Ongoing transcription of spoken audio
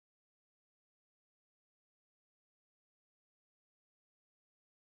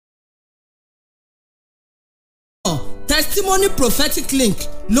testimony prophetic link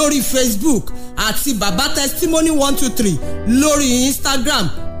lórí Facebook àti baba testimony 123 lórí Instagram.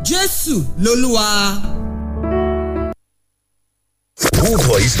 Jésù lolúwa. Who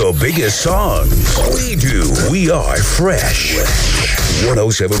plays the biggest songs? We do. We are Fresh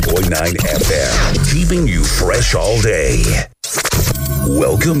 107.9 FM, keeping you fresh all day.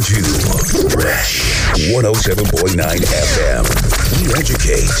 Welcome to Fresh 107.9 FM. We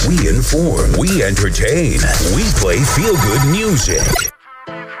educate, we inform, we entertain, we play feel-good music.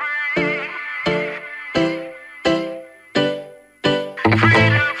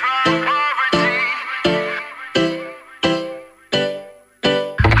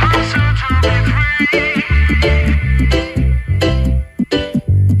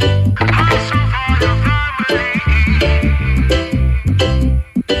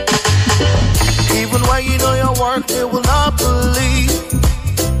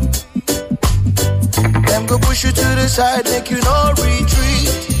 Side, make you no retreat.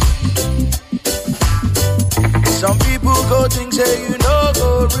 Some people go think say you no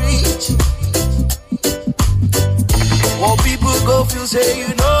go reach. While people go feel say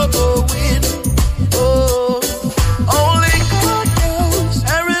you no go win. Oh, only God knows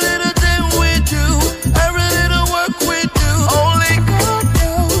every little thing we do, every little work we do. Only God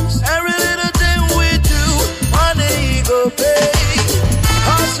knows every little thing we do. One day He go pay.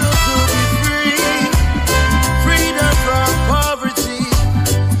 Hustle to be free. Freedom from poverty.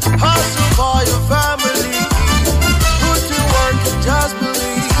 Hustle for your family. Put to work and just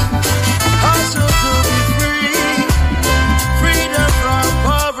believe. Hustle to be free. Freedom from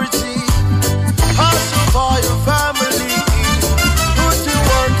poverty. Hustle for your family. Put to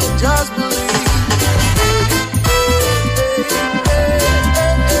work and just believe.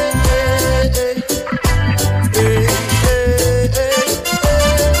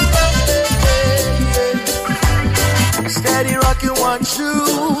 Steady rocking one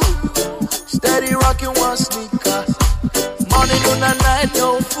shoe, steady rocking one sneaker. Morning, noon, and night,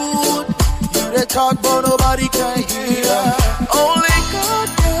 no food. You they talk, but nobody can hear. Only God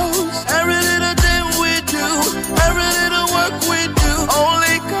knows every little thing we do, every little work we do.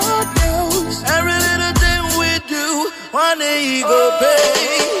 Only God knows every little thing we do. One day He go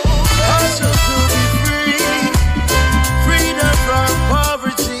pay. Hustle to be free, freedom from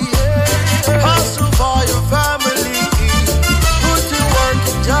poverty. Hustle for your family. Put to work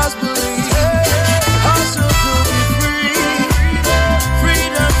and just believe. Hustle to be free,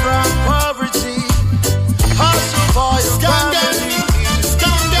 freedom from poverty. Hustle for your family.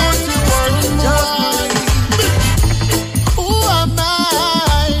 Put to work and just believe. Who am I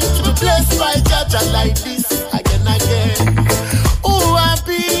to be blessed by Jaja like this again? Who am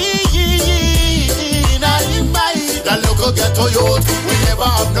I? The local ghetto youth, we never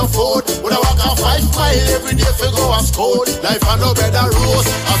have no food. Would I walk a 5 mile every day for go and school? Life and no better road.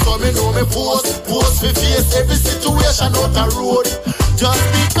 I saw me know me post for face every situation out the road. Just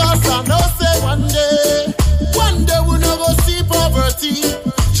because I know say one day we no go see poverty.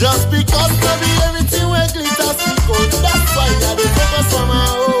 Just because maybe everything will glitter see gold. That's why I dey focus on my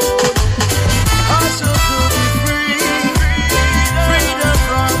own. Hustle to be free, freedom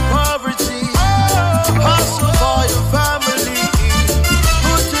from poverty. Hustle for your family.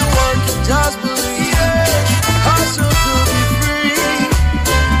 Put to work and just believe. Hustle to be free,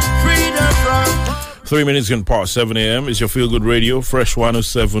 freedom from 3 minutes can past 7 a.m. It's your Feel Good Radio, Fresh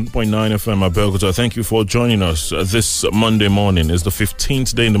 107.9 FM at Belkota. Thank you for joining us this Monday morning. It's the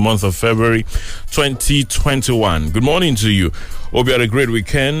 15th day in the month of February 2021. Good morning to you. Hope you had a great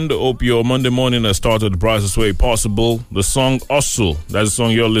weekend. Hope your Monday morning has started the brightest way possible. The song Hustle, that's the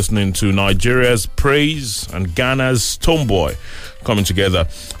song you're listening to. Nigeria's Praise and Ghana's Stonebwoy coming together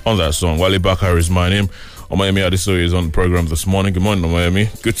on that song. Wale Bakar is my name. Omayemi Adesoye is on the program this morning. Good morning, Omayemi.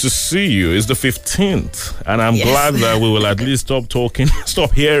 Good to see you. It's the 15th, and I'm glad that we will at least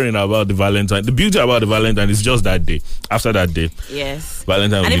stop hearing about the Valentine. The beauty about the Valentine is just that day. After that day, yes,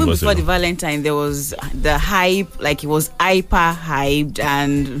 Valentine. And even before the Valentine, there was the hype. Like it was hyper hyped,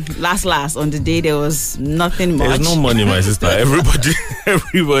 and last on the day there was nothing much. There's no money, my sister.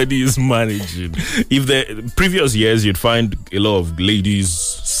 Everybody is managing. If the previous years you'd find a lot of ladies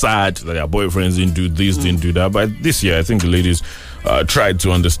sad that their boyfriends didn't do this, didn't do that, but this year I think the ladies tried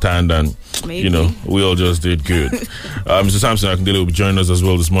to understand, and Maybe. you know, we all just did good. Mr. Samson Akindele will be joining us as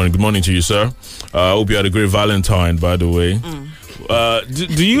well this morning. Good morning to you, sir. Hope you had a great Valentine, by the way.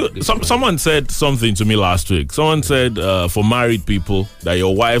 Do you? Someone said something to me last week. Someone said for married people that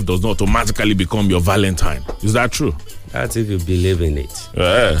your wife does not automatically become your Valentine. Is that true? That's if you believe in it.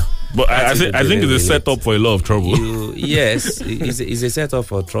 Yeah. But I think it's a setup for a lot of trouble. Yes, it's a setup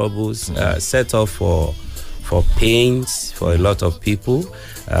for troubles. Setup for for pains for a lot of people.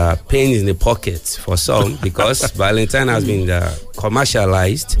 Pain in the pocket for some because Valentine has been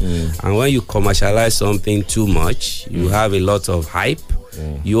commercialized, and when you commercialize something too much, you have a lot of hype.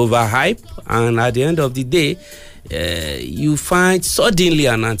 You overhype, and at the end of the day, you find suddenly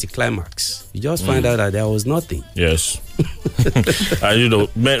an anticlimax. You just find out that there was nothing. Yes.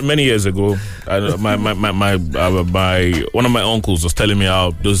 Many years ago, my one of my uncles was telling me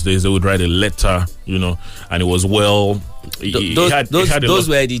how those days they would write a letter, and it was those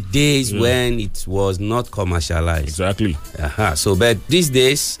were the days when it was not commercialized. Exactly. So, but these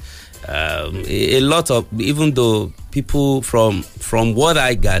days, a lot of, even though people from what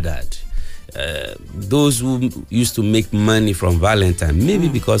I gathered, those who used to make money from Valentine, maybe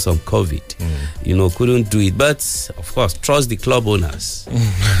because of COVID, couldn't do it. But of course, trust the club owners,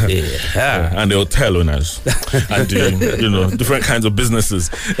 and the hotel owners, and different kinds of businesses.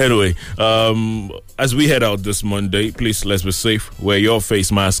 Anyway, as we head out this Monday, please let's be safe. Wear your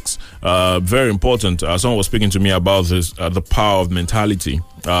face masks. Very important. Someone was speaking to me about this, the power of mentality.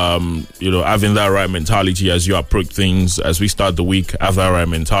 Having that right mentality as you approach things, as we start the week, have that right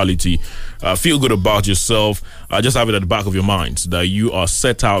mentality. Feel good about yourself. Just have it at the back of your mind that you are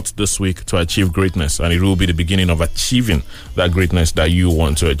set out this week to achieve greatness, and it will be the beginning of achieving that greatness that you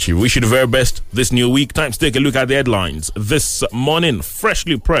want to achieve. Wish you the very best this new week. Time to take a look at the headlines this morning,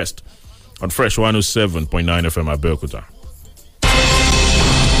 freshly pressed on Fresh 107.9 FM at Abeokuta.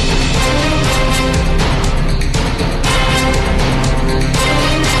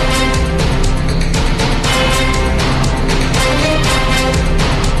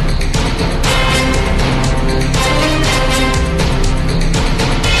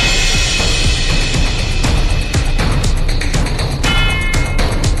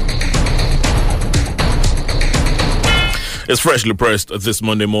 It's freshly pressed this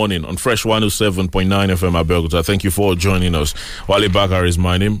Monday morning on Fresh 107.9 FM Abeokuta. Thank you for joining us. Wale Bakar is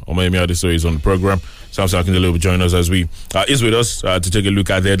my name. Omayemi Adesoye is on the program. Samson Akindele will join us as we is with us to take a look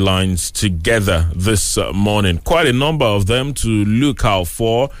at the headlines together this morning. Quite a number of them to look out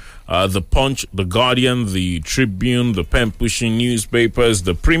for. The Punch, The Guardian, The Tribune, the pen-pushing newspapers,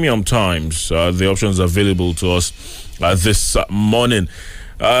 the Premium Times. The options available to us this morning.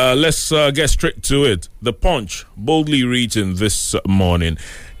 Let's get straight to it. The Punch, boldly written this morning.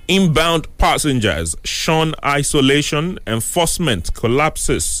 Inbound passengers shun isolation, enforcement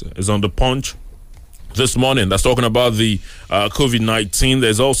collapses, is on the Punch this morning. That's talking about the COVID-19.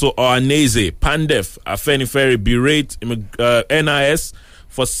 There's also Ohaneze, Pandef, Afenifere berate NIS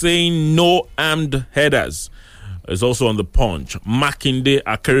for saying no armed headers. It's also on the Punch. Makinde,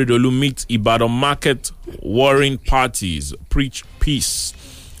 Akeredolu meet Ibadan market, warring parties, preach peace.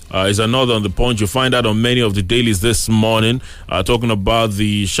 Is another on the Punch. You'll find out on many of the dailies this morning, talking about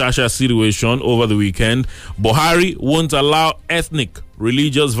the Shasha situation over the weekend. Buhari won't allow ethnic,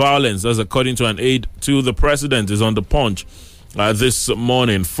 religious violence. That's according to an aide to the president, is on the Punch. This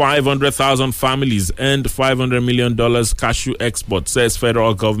morning, 500,000 families earned $500 million cashew export, says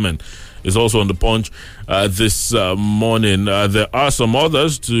federal government. Is also on the Punch this morning. There are some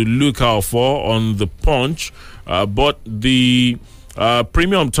others to look out for on the Punch, but the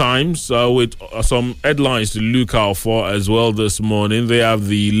Premium Times with some headlines to look out for as well this morning. They have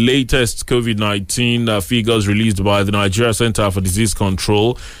the latest COVID-19 figures released by the Nigeria Center for Disease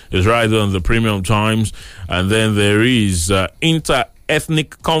Control. It's right there on the Premium Times. And then there is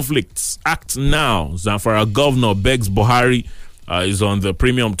inter-ethnic conflicts. Act now. Zamfara governor begs Buhari, is on the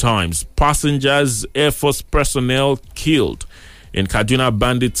Premium Times. Passengers, Air Force personnel killed in Kaduna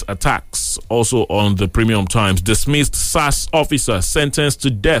bandits attacks, also on the Premium Times. Dismissed SAS officer sentenced to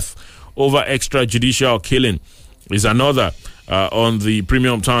death over extrajudicial killing is another on the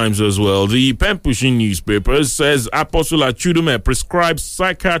Premium Times as well. The pen-pushing newspaper says Apostle Achudume prescribes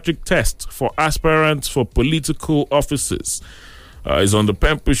psychiatric tests for aspirants for political offices. Is on the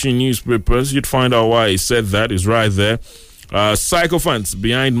pen-pushing newspapers. You'd find out why he said that. Is right there. Sycophants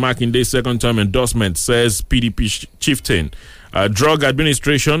behind Makinde's second term endorsement, says PDP chieftain. Drug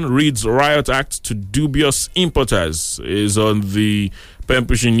administration reads riot act to dubious importers, is on the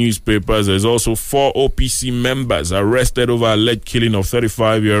pen-pushing newspapers. There's also 4 OPC members arrested over alleged killing of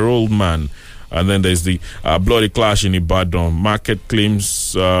 35-year-old man. And then there's the bloody clash in Ibadan. Market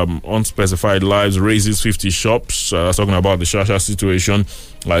claims unspecified lives, raises 50 shops. That's talking about the Shasha situation.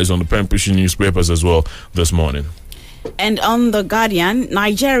 Is on the pen-pushing newspapers as well this morning. And on The Guardian,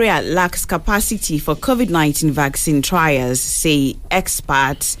 Nigeria lacks capacity for COVID-19 vaccine trials, say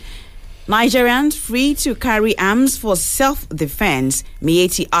experts. Nigerians free to carry arms for self-defense,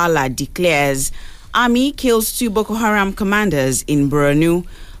 Miyetti Allah declares. Army kills 2 Boko Haram commanders in Borno.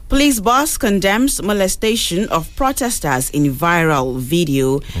 Police boss condemns molestation of protesters in viral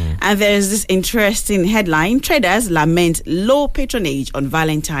video. And there's this interesting headline: traders lament low patronage on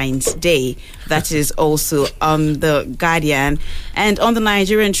Valentine's Day. That is also on The Guardian. And on the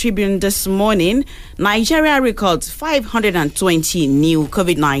Nigerian Tribune this morning, Nigeria records 520 new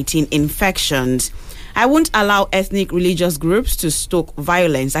COVID-19 infections. I won't allow ethnic religious groups to stoke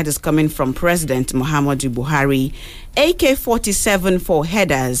violence. That is coming from President Muhammadu Buhari. AK-47 for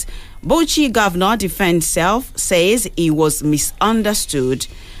headers. Bauchi governor defends self, says he was misunderstood.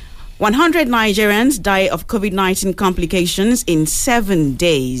 100 Nigerians die of COVID-19 complications in 7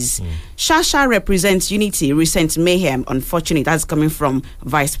 days. Shasha represents unity, recent mayhem, unfortunate. That's coming from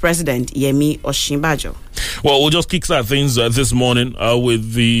Vice President Yemi Osinbajo. Well, we'll just kickstart things this morning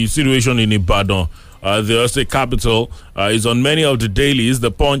with the situation in Ibadan. The state capital is on many of the dailies.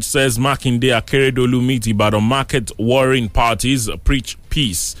 The Punch says Makinde Akeredolu meet Ibadan market warring parties, preach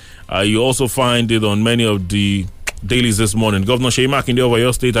peace. You also find it on many of the dailies this morning. Governor Seyi Makinde of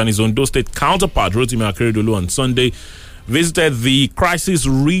Oyo State and his Ondo State counterpart Rotimi Akeredolu on Sunday visited the crisis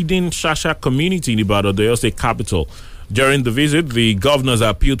reading Shasha community in Ibadan, the Oyo State capital. During the visit, the governors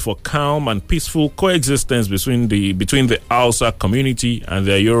appealed for calm and peaceful coexistence between the Hausa community and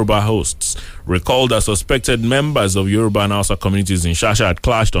their Yoruba hosts. Recall that suspected members of Yoruba and Hausa communities in Shasha had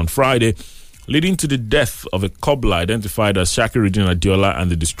clashed on Friday, leading to the death of a cobbler identified as Shakiruddin Adiola and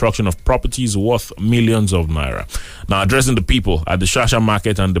the destruction of properties worth millions of naira. Now, addressing the people at the Shasha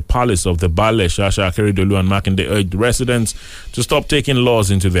market and the palace of the Bale, Shasha, Akeredolu and Makinde urged residents to stop taking laws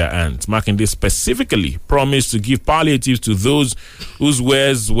into their hands. Makinde specifically promised to give palliatives to those whose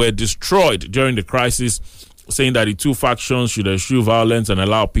wares were destroyed during the crisis, saying that the two factions should eschew violence and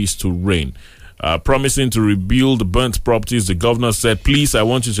allow peace to reign. Promising to rebuild burnt properties, the governor said, "Please, I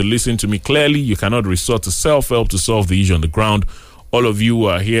want you to listen to me clearly. You cannot resort to self-help to solve the issue on the ground. All of you who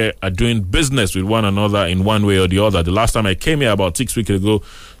are here are doing business with one another in one way or the other. The last time I came here about 6 weeks ago,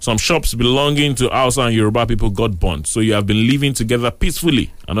 some shops belonging to Hausa and Yoruba people got burnt. So you have been living together peacefully.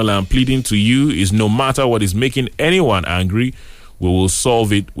 And all I am pleading to you is no matter what is making anyone angry, we will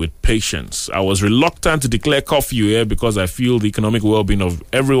solve it with patience. I was reluctant to declare curfew here because I feel the economic well-being of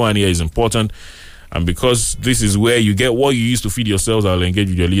everyone here is important. And because this is where you get what you use to feed yourselves, I'll engage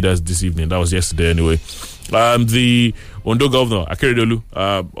with your leaders this evening." That was yesterday anyway. The Ondo governor, Akeredolu,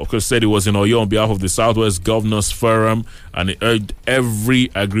 of course, said he was in Oyo on behalf of the Southwest Governors Forum, and he urged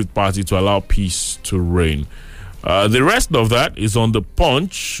every aggrieved party to allow peace to reign. The rest of that is on the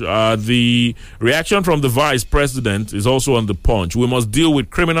Punch. The reaction from the Vice President is also on the Punch. "We must deal with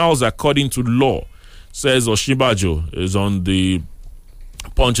criminals according to law," says Osinbajo, is on the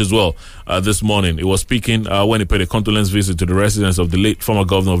Punch as well this morning. He was speaking when he paid a condolence visit to the residence of the late former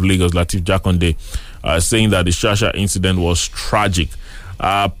governor of Lagos, Lateef Jakonde, saying that the Shasha incident was tragic.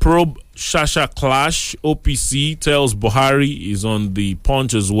 Probe Shasha clash, OPC tells Buhari, is on the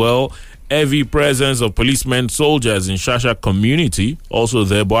Punch as well. Heavy presence of policemen, soldiers in Shasha community. Also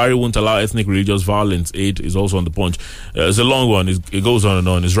there, Buhari won't allow ethnic religious violence aid is also on the Punch. It's a long one. It goes on and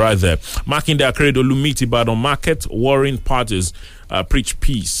on. It's right there. Makinde Akeredolu meet Ibadan market warring parties, preach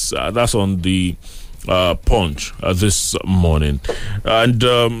peace. That's on the Punch this morning. And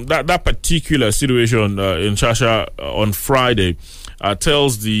that particular situation in Shasha on Friday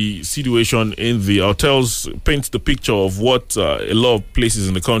tells the situation paints the picture of what a lot of places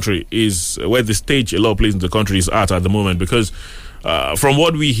in the country is, where the stage a lot of places in the country is at the moment. Because from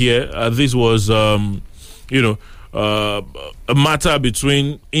what we hear, this was, a matter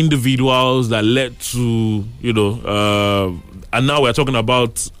between individuals that led to, and now we're talking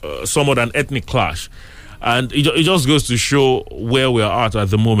about somewhat an ethnic clash. And it just goes to show where we are at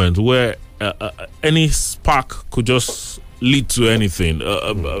the moment, where any spark could just lead to anything,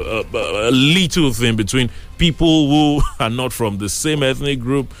 a little thing between people who are not from the same ethnic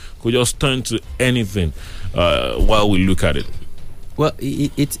group could just turn to anything while we look at it. Well,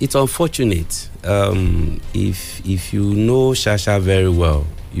 it's unfortunate. If you know Shasha very well,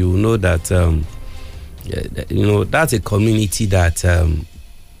 you know that that's a community that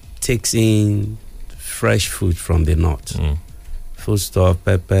takes in fresh food from the north. Foodstuff,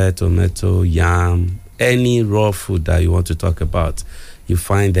 pepper, tomato, yam, any raw food that you want to talk about, you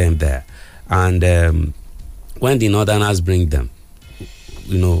find them there. And when the northerners bring them,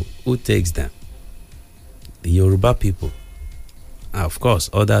 who takes them? The Yoruba people. Of course,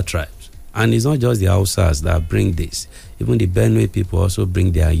 other tribes. And it's not just the Hausas that bring this. Even the Benue people also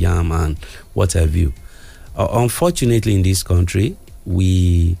bring their yam and what have you. Unfortunately, in this country,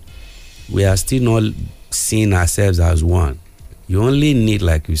 we are still not seeing ourselves as one. You only need,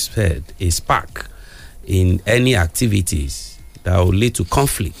 like you said, a spark in any activities that will lead to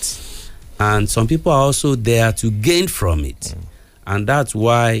conflict. And some people are also there to gain from it. And that's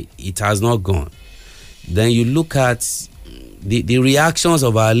why it has not gone. Then you look at the reactions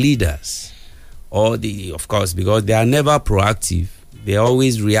of our leaders, of course, because they are never proactive. They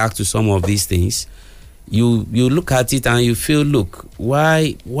always react to some of these things. You look at it and you feel, look,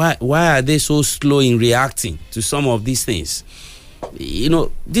 why are they so slow in reacting to some of these things?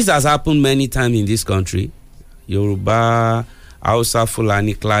 This has happened many times in this country. Yoruba, Hausa,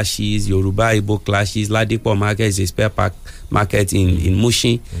 Fulani clashes, Yoruba, Igbo clashes. Ladipo market is a spare market in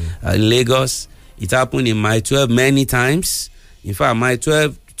Mushin, in Lagos. It happened in Mile 12 many times. In fact, Mile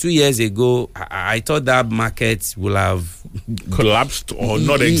 12, 2 years ago, I thought that market will have collapsed or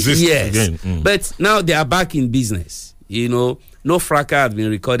not exist again. But now they are back in business. No fracas have been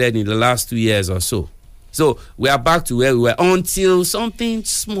recorded in the last 2 years or so. So we are back to where we were until something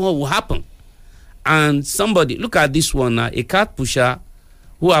small will happen. And somebody, look at this one now, a cart pusher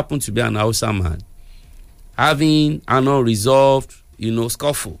who happened to be an Hausa man, having an unresolved,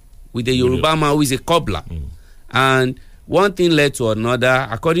 scuffle with a Yoruba man who is a cobbler. And one thing led to another.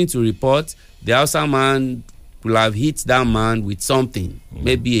 According to reports, the Hausa man will have hit that man with something,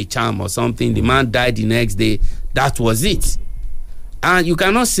 maybe a charm or something. The man died the next day. That was it. And you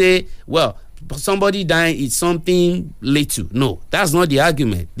cannot say, well, somebody dying is something little. No, that's not the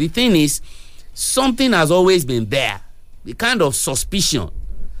argument. The thing is, something has always been there. The kind of suspicion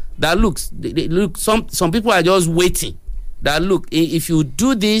that some people are just waiting. That look, if you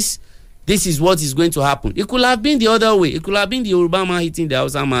do this, this is what is going to happen. It could have been the other way. It could have been the Yoruba man hitting the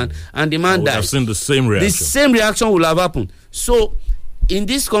Hausa man and the man died. I've seen the same reaction. The same reaction will have happened. So, in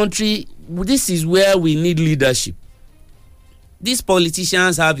this country, this is where we need leadership. These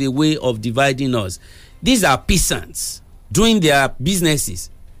politicians have a way of dividing us. These are peasants doing their businesses.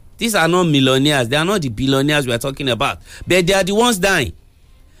 These are not millionaires. They are not the billionaires we are talking about. But they are the ones dying.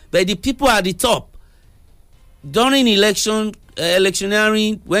 But the people at the top, during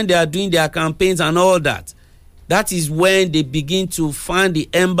electioneering, when they are doing their campaigns and all that, that is when they begin to find the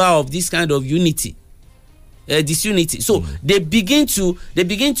ember of this kind of unity, disunity. So they begin to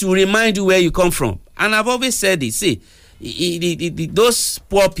remind you where you come from. And I've always said it. See, those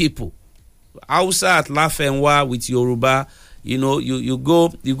poor people, Hausa at Lafenwa with Yoruba, you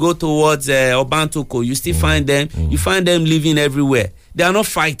go towards Obantoko, you still find them. You find them living everywhere. They are not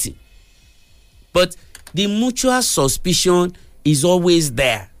fighting, but the mutual suspicion is always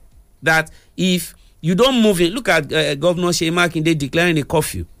there that if you don't move in, look at Governor Seyi Makinde declaring a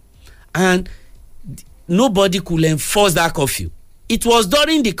curfew, and nobody could enforce that curfew. It was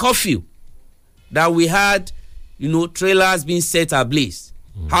during the curfew that we had, trailers being set ablaze,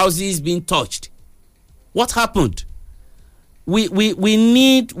 houses being touched. What happened? We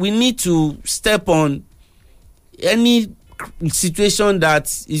need to step on any situation that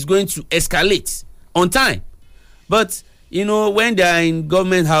is going to escalate on time. But when they are in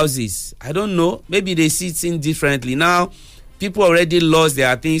government houses, I don't know, maybe they see things differently. Now people already lost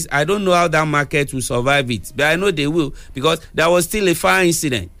their things. I don't know how that market will survive it, but I know they will, because there was still a fire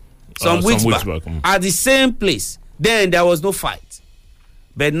incident some weeks back at the same place. Then there was no fight,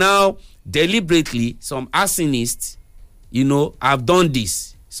 but now deliberately some arsonists have done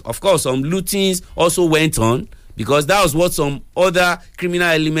this. Of course, some lootings also went on, because that was what some other criminal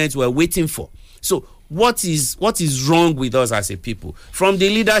elements were waiting for. So what is wrong with us as a people, from the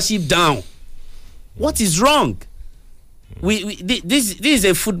leadership down? What is wrong? This is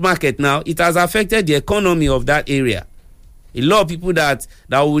a food market now. It has affected the economy of that area. A lot of people that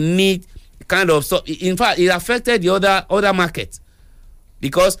will need kind of stuff. In fact, it affected the other market,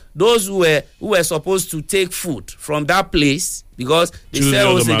 because those who were supposed to take food from that place, because they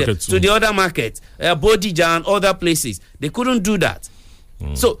sell to the other market, Bodija and other places, they couldn't do that.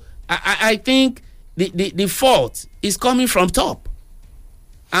 So I think the fault is coming from top,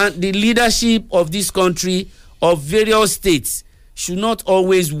 and the leadership of this country, of various states, should not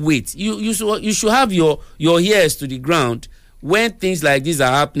always wait. You should have your ears to the ground when things like this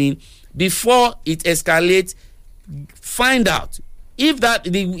are happening before it escalates. Find out if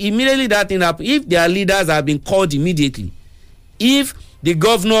immediately that thing happens, if their leaders have been called immediately, if the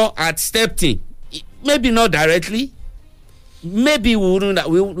governor had stepped in, maybe not directly, maybe we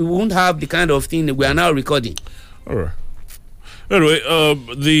wouldn't have the kind of thing that we are now recording. All right. Anyway,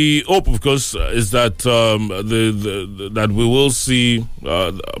 the hope, of course, is that that we will see.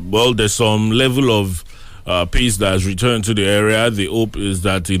 There's some level of peace that has returned to the area. The hope is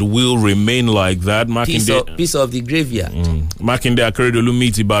that it will remain like that. Peace of the graveyard. Makinde Akeredolu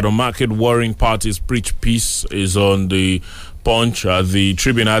meet Ibadan Market Warring Parties preach peace is on the Punch. The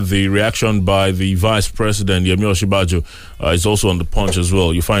Tribune had the reaction by the Vice President, Yemi Osinbajo. It's also on the Punch as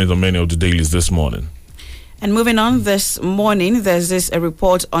well. You find it on many of the dailies this morning. And moving on this morning, there's a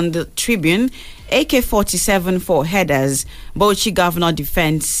report on the Tribune. AK-47 for headers. Bauchi Governor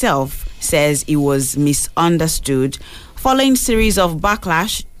defends self, says he was misunderstood. Following series of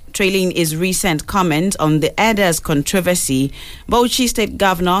backlash, trailing his recent comment on the headers controversy, Bauchi State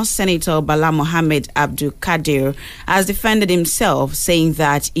Governor Senator Bala Mohammed Abdul Kadir has defended himself, saying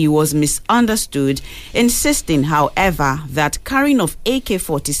that he was misunderstood, insisting, however, that carrying of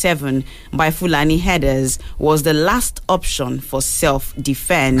AK-47 by Fulani headers was the last option for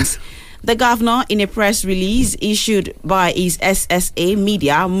self-defense. The governor, in a press release issued by his SSA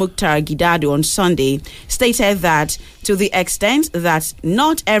media, Mukhtar Gidado, on Sunday, stated that to the extent that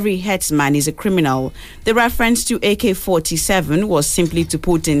not every headsman is a criminal, the reference to AK-47 was simply to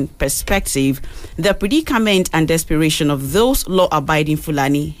put in perspective the predicament and desperation of those law-abiding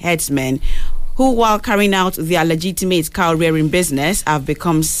Fulani headsmen who, while carrying out their legitimate cow-rearing business, have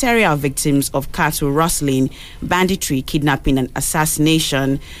become serial victims of cattle rustling, banditry, kidnapping, and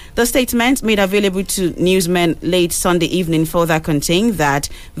assassination. The statement, made available to newsmen late Sunday evening, further contained that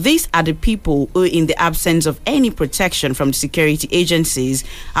these are the people who, in the absence of any protection from the security agencies,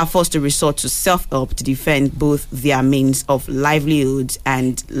 are forced to resort to self-help to defend both their means of livelihood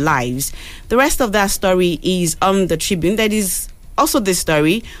and lives. The rest of that story is on the Tribune. That is also this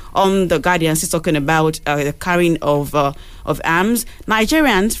story on the Guardian is talking about the carrying of arms.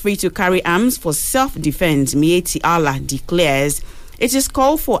 Nigerians free to carry arms for self-defense, Miyetti Allah declares. It is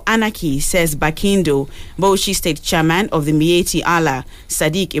called for anarchy, says Bakindo. Bauchi State Chairman of the Miyetti Allah,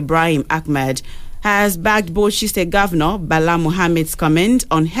 Sadiq Ibrahim Ahmed, has backed Bauchi State Governor Bala Mohammed's comment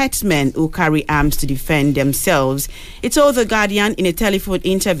on headsmen who carry arms to defend themselves. He told The Guardian in a telephone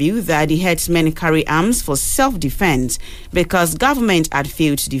interview that the headsmen carry arms for self-defense because government had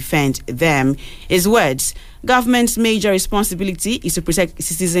failed to defend them. His words: government's major responsibility is to protect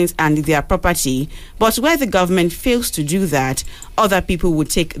citizens and their property, but where the government fails to do that, other people will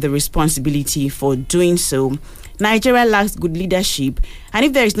take the responsibility for doing so. Nigeria lacks good leadership, and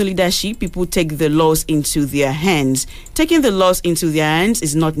if there is no leadership, people take the laws into their hands. Taking the laws into their hands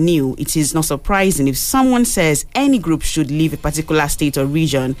is not new. It is not surprising if someone says any group should leave a particular state or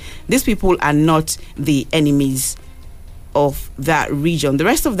region. These people are not the enemies of that region. The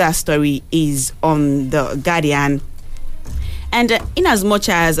rest of that story is on The Guardian. And in as much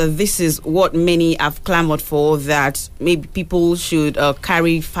as this is what many have clamored for, that maybe people should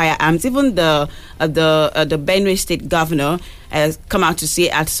carry firearms, even the Benue State Governor has come out to say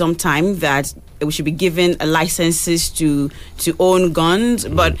at some time that we should be given licenses to own guns.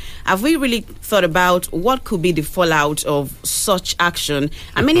 But have we really thought about what could be the fallout of such action?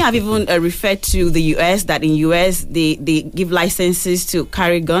 And many have even referred to the US, that in US they give licenses to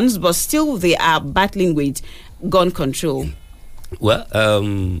carry guns, but still they are battling with gun control. Well,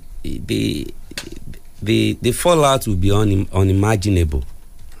 the fallout will be unimaginable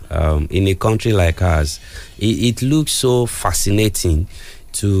in a country like ours. It looks so fascinating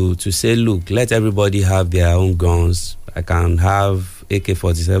to say, look, let everybody have their own guns. I can have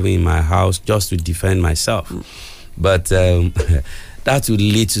AK-47 in my house just to defend myself. But that will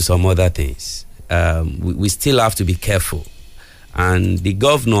lead to some other things. We still have to be careful. And the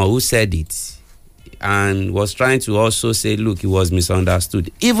governor who said it and was trying to also say, look, he was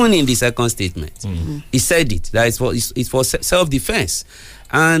misunderstood. Even in the second statement, he said it, that it's for self-defense.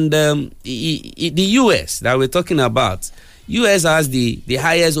 And the US that we're talking about, US has the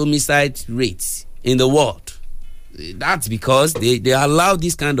highest homicide rate in the world. That's because they allow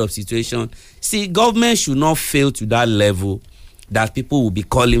this kind of situation. See, government should not fail to that level that people will be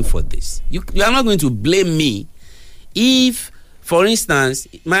calling for this. You are not going to blame me if, for instance,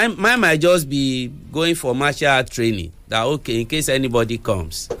 mine might just be going for martial art training. That, okay, in case anybody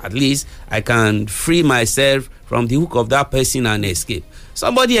comes, at least I can free myself from the hook of that person and escape.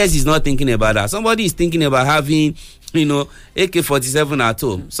 Somebody else is not thinking about that. Somebody is thinking about having, AK-47 at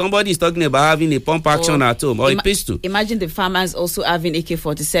home. Somebody is talking about having a pump action at home or a pistol. Imagine the farmers also having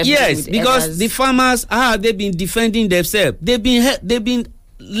AK-47. Yes, because the farmers, they've been defending themselves. They've been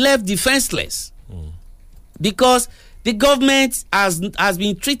left defenseless. Because the government has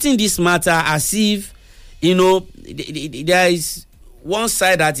been treating this matter as if, there is one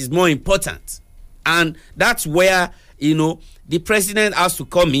side that is more important. And that's where, the president has to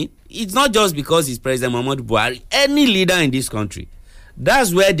come in. It's not just because he's President Muhammadu Buhari. Any leader in this country,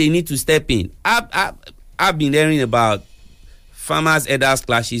 that's where they need to step in. I've been hearing about farmers' herders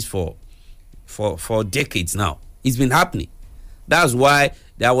clashes for decades now. It's been happening. That's why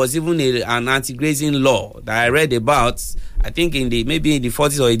there was even an anti-grazing law that I read about, I think maybe in the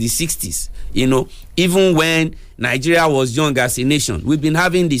 40s or in the 60s, even when Nigeria was young as a nation. We've been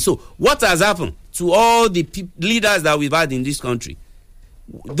having this. So what has happened to all the leaders that we've had in this country?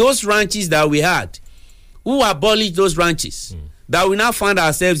 Those ranches that we had, who abolished those ranches? That we now find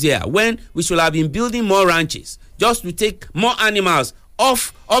ourselves here when we should have been building more ranches just to take more animals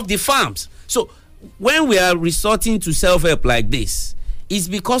off the farms. So when we are resorting to self-help like this, it's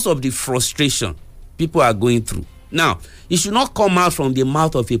because of the frustration people are going through. Now, it should not come out from the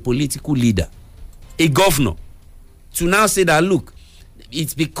mouth of a political leader, a governor, to now say that, look,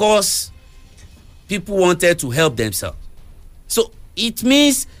 it's because people wanted to help themselves. So it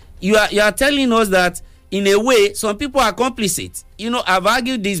means you are telling us that in a way, some people are complicit. I've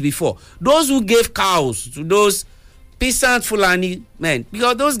argued this before. Those who gave cows to those peasant Fulani men,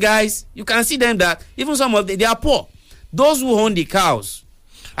 because those guys, you can see them that even some of them, they are poor. Those who own the cows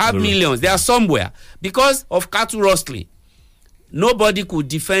have millions. They are somewhere. Because of cattle rustling, nobody could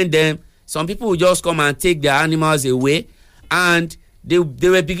defend them. Some people would just come and take their animals away, and they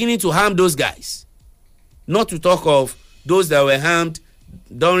were beginning to harm those guys. Not to talk of those that were harmed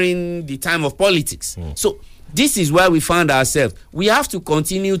during the time of politics. So this is where we found ourselves. We have to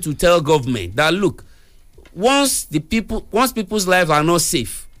continue to tell government that, look, once people's lives are not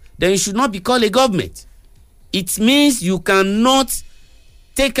safe, then you should not be called a government. It means you cannot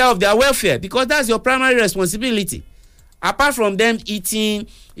take care of their welfare, because that's your primary responsibility. Apart from them eating,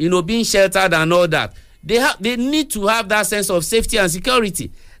 being sheltered and all that, they need to have that sense of safety and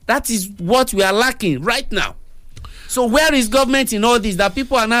security. That is what we are lacking right now. So where is government in all this, that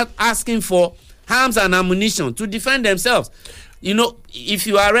people are not asking for arms and ammunition to defend themselves? If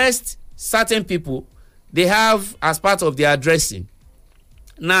you arrest certain people, they have, as part of their dressing,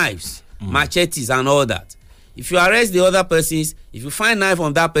 knives, machetes and all that. If you arrest the other persons, if you find knife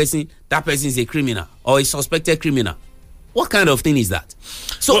on that person is a criminal or a suspected criminal. What kind of thing is that?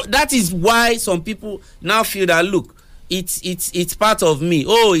 So that is why some people now feel that, look, it's part of me.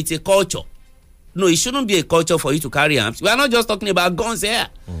 Oh, it's a culture. No, it shouldn't be a culture for you to carry arms. We are not just talking about guns here.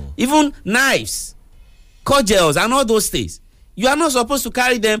 Even knives, cudgels, and all those things. You are not supposed to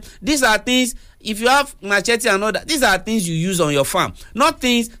carry them. These are things, if you have machete and all that, these are things you use on your farm. Not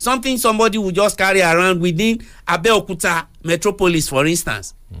something somebody would just carry around within Abeokuta metropolis, for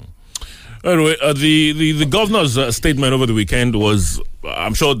instance. Anyway, the governor's statement over the weekend was,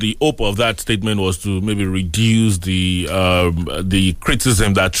 I'm sure the hope of that statement was to maybe reduce the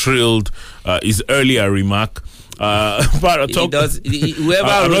criticism that trailed his earlier remark. But whoever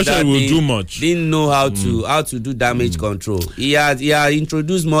wrote that will do much. Didn't know how to do damage control. He had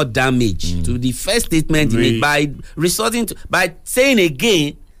introduced more damage to the first statement by saying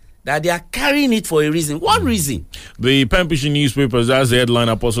again that they are carrying it for a reason. What reason? The Pembrokeshire newspapers, as the headline,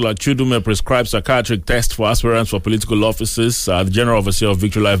 Apostle Achudume prescribes psychiatric test for aspirants for political offices. The General Overseer of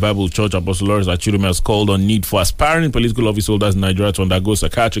Victory Life Bible Church, Apostle Lawrence Achudume, has called on need for aspiring political office holders in Nigeria to undergo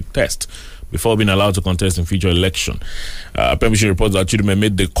psychiatric test before being allowed to contest in future election. Pembrokeshire reports that Achudume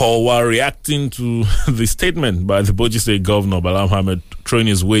made the call while reacting to the statement by the Bauchi State Governor, Bala Mohammed, throwing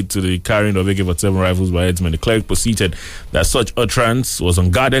his weight to the carrying of AK-47 rifles by headsmen. The cleric proceeded that such utterance was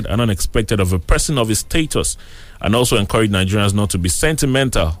unguarded and unexpected of a person of his status, and also encouraged Nigerians not to be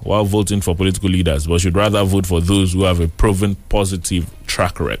sentimental while voting for political leaders, but should rather vote for those who have a proven positive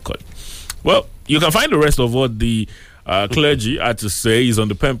track record. Well, you can find the rest of what the clergy had to say is on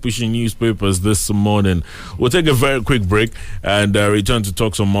the Pembrokeshire newspapers this morning. We'll take a very quick break and return to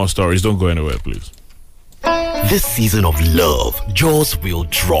talk some more stories. Don't go anywhere, please. This season of love, jaws will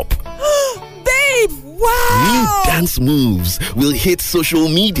drop. Babe, wow! New dance moves will hit social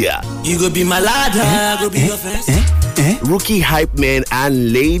media. You go be my ladder, I go be your fence. Rookie hype men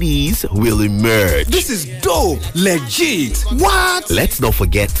and ladies will emerge. This is dope, legit. What? Let's not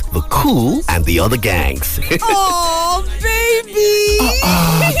forget the Cool and the other gangs. Oh,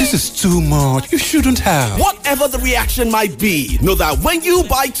 baby! This is too much. You shouldn't have. Whatever the reaction might be, know that when you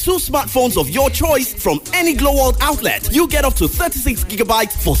buy 2 smartphones of your choice from any Glow World outlet, you get up to 36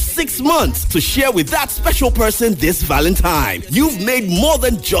 gigabytes for 6 months to share with that special person this Valentine. You've made more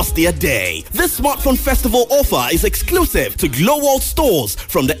than just their day. This smartphone festival offer is exclusive to Glow World stores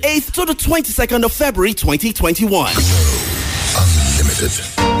from the 8th to the 22nd of February 2021. Unlimited.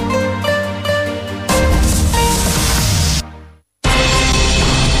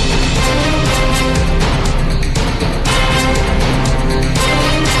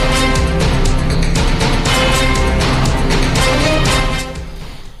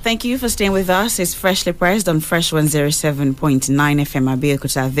 Thank you for staying with us. It's Freshly Pressed on Fresh 107.9 FM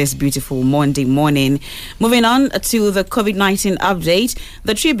Abeokuta this beautiful Monday morning. Moving on to the COVID-19 update.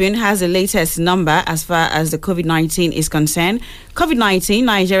 The Tribune has the latest number as far as the COVID-19 is concerned. COVID-19,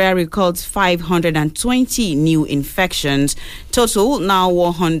 Nigeria records 520 new infections. Total now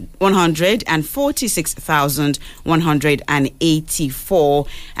 146,184.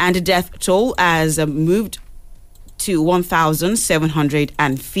 And the death toll has moved to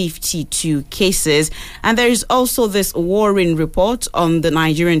 1,752 cases. And there is also this worrying report on the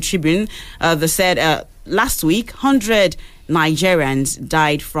Nigerian Tribune that said last week 100 Nigerians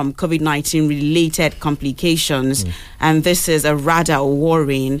died from COVID-19 related complications. And this is a rather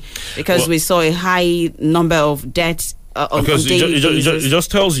worrying because we saw a high number of deaths. Because it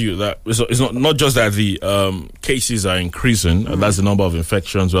just tells you that it's not just that the cases are increasing, that's the number of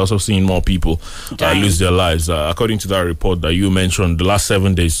infections. We're also seeing more people lose their lives. According to that report that you mentioned, the last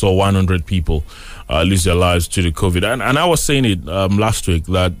 7 days saw 100 people lose their lives to the COVID. And I was saying it last week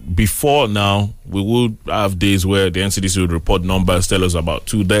that before now, we would have days where the NCDC would report numbers, tell us about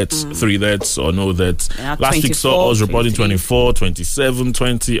 2 deaths, 3 deaths, or no deaths. Last week saw us reporting 24, 27,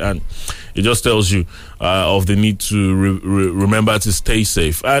 20, and it just tells you of the need to remember to stay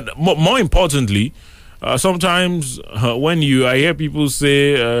safe. And more importantly, sometimes when I hear people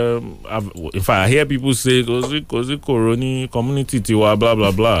say, if I hear people say, Corona community, blah,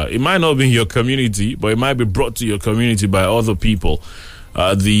 blah, blah, it might not be in your community, but it might be brought to your community by other people.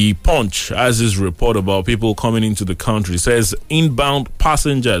 The Punch has this report about people coming into the country. It says inbound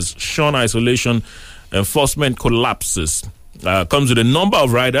passengers shun isolation, enforcement collapses. Comes with a number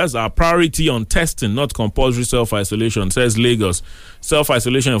of riders. Our priority on testing, not compulsory self-isolation, says Lagos.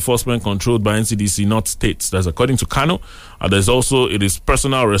 Self-isolation enforcement controlled by NCDC, not states. That's according to Kano. There's also, it is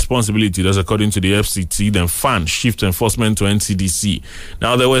personal responsibility. That's according to the FCT. Then FAN, shift enforcement to NCDC.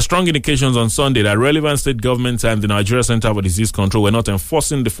 Now, there were strong indications on Sunday that relevant state governments and the Nigeria Center for Disease Control were not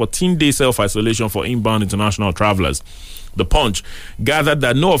enforcing the 14-day self-isolation for inbound international travelers. The Punch gathered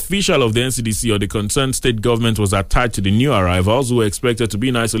that no official of the NCDC or the concerned state government was attached to the new arrivals who were expected to be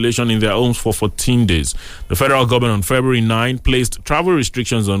in isolation in their homes for 14 days. The federal government on February 9 placed travel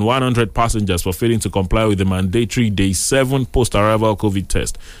restrictions on 100 passengers for failing to comply with the mandatory day 7 post-arrival COVID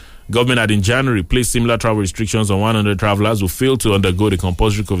test. Government had in January placed similar travel restrictions on 100 travelers who failed to undergo the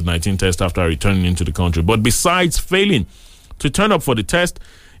compulsory COVID-19 test after returning into the country. But besides failing to turn up for the test,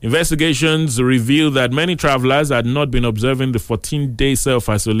 investigations reveal that many travelers had not been observing the 14-day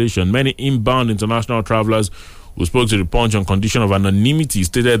self-isolation. Many inbound international travelers who spoke to the Punch on condition of anonymity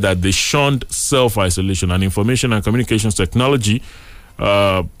stated that they shunned self-isolation. An information and communications technology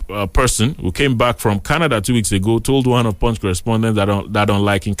person who came back from Canada 2 weeks ago told one of Punch correspondents that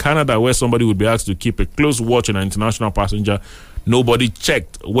unlike in Canada, where somebody would be asked to keep a close watch on an international passenger, nobody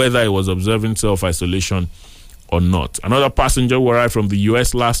checked whether he was observing self-isolation or not. Another passenger who arrived from the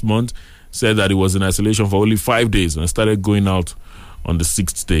US last month said that he was in isolation for only 5 days and started going out on the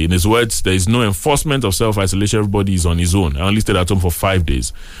 6th day. In his words, there is no enforcement of self-isolation. Everybody is on his own. I only stayed at home for 5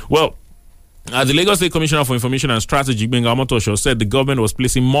 days. Well, the Lagos State Commissioner for Information and Strategy, Gbenga Omotosho, said the government was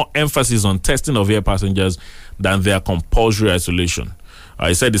placing more emphasis on testing of air passengers than their compulsory isolation.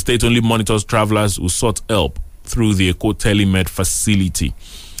 He said the state only monitors travelers who sought help through the Eco Telemed facility.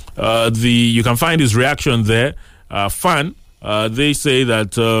 You can find his reaction there. FAN, they say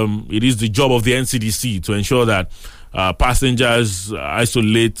that it is the job of the NCDC to ensure that passengers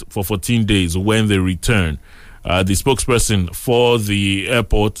isolate for 14 days when they return. The spokesperson for the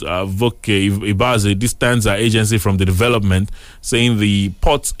airport, Voke Ibaze, distance our agency from the development, saying the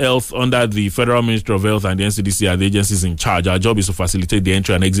port's health under the Federal Ministry of Health and the NCDC are the agencies in charge. Our job is to facilitate the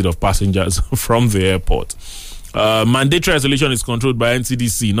entry and exit of passengers from the airport. Mandatory isolation is controlled by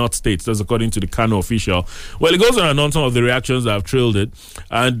NCDC, not states. That's according to the Kano official. Well, it goes on and on some of the reactions that have trailed it,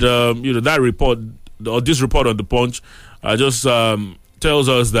 and that report or this report on the Punch just tells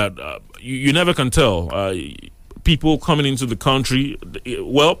us that you never can tell. People coming into the country,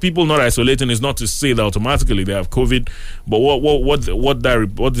 well, people not isolating is not to say that automatically they have COVID, but what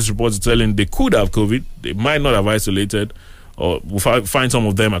this report is telling, they could have COVID, they might not have isolated. Or we'll find some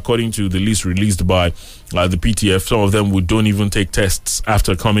of them, according to the list released by the PTF, some of them who don't even take tests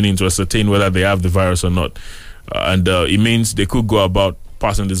after coming in to ascertain whether they have the virus or not. And it means they could go about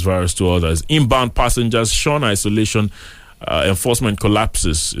passing this virus to others. Inbound passengers shun isolation, enforcement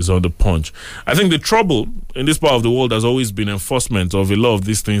collapses is on the Punch. I think the trouble in this part of the world has always been enforcement of a lot of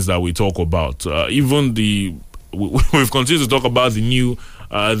these things that we talk about. We've continued to talk about the new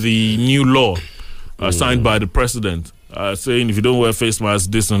law signed by the president. Saying if you don't wear face masks,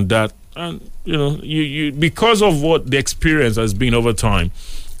 this and that, and you because of what the experience has been over time,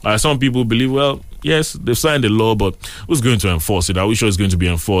 Some people believe, well, yes, they've signed the law, but who's going to enforce it? Are we sure it's going to be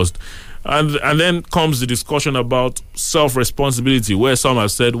enforced? And then comes the discussion about self-responsibility, where some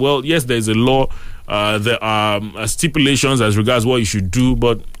have said, well, yes, there's a law, there are stipulations as regards what you should do,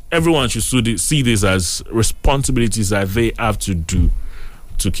 but everyone should see this as responsibilities that they have to do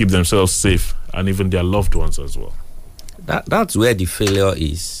to keep themselves safe and even their loved ones as well. That's where the failure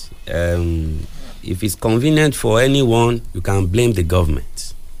is. If it's convenient for anyone, you can blame the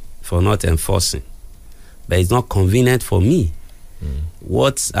government for not enforcing, but it's not convenient for me.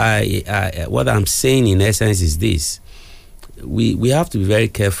 What I'm saying in essence is this: we have to be very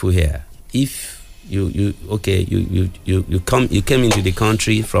careful here. If you came into the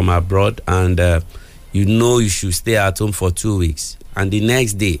country from abroad and you should stay at home for 2 weeks, and the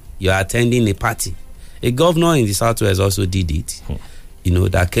next day you're attending a party. A governor in the Southwest also did it.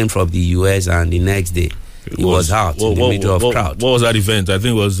 That came from the US, and the next day he was out in the middle of crowd. What was that event? I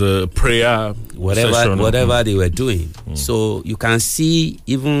think it was a prayer whatever they were doing. So you can see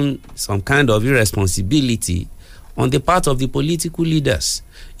even some kind of irresponsibility on the part of the political leaders.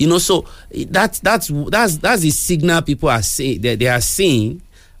 So that's the signal people are saying that they are seeing.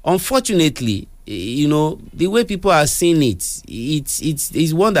 Unfortunately, the way people are seeing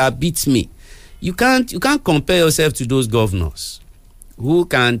it's one that beats me. You can't compare yourself to those governors who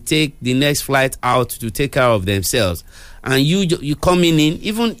can take the next flight out to take care of themselves, and you coming in,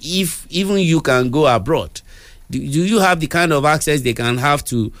 even if you can go abroad. Do you have the kind of access they can have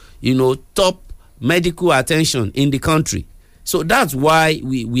to top medical attention in the country? So that's why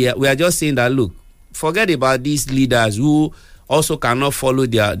we are just saying that, look, forget about these leaders who also cannot follow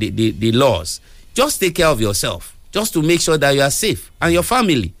the laws. Just take care of yourself, just to make sure that you are safe and your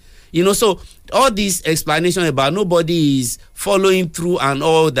family. So all this explanation about nobody is following through and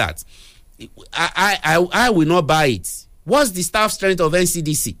all that, I will not buy it. What's the staff strength of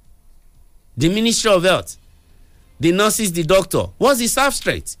NCDC? The Ministry of Health, the nurses, the doctor. What's the staff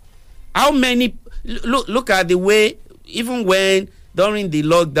strength? How many? Look at the way, even when during the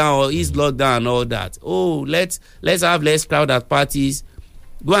lockdown or East lockdown and all that. Oh, let's have less crowd at parties.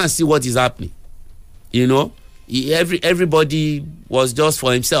 Go and see what is happening. Everybody was just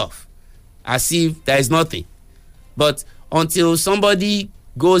for himself, as if there is nothing. But until somebody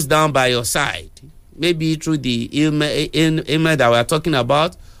goes down by your side, maybe through the ailment that we are talking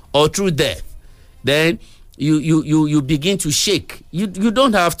about, or through death, then you begin to shake. You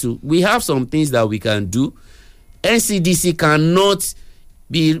don't have to. We have some things that we can do. NCDC cannot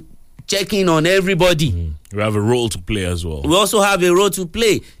be checking on everybody. We have a role to play as well. We also have a role to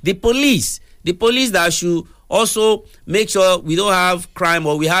play. The police that should also make sure we don't have crime,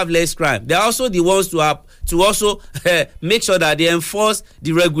 or we have less crime. They're also the ones to also make sure that they enforce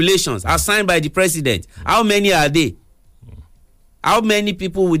the regulations assigned by the president. How many are they? How many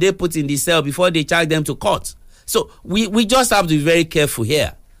people will they put in the cell before they charge them to court? So we just have to be very careful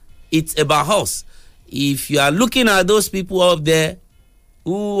here. It's about us. If you are looking at those people up there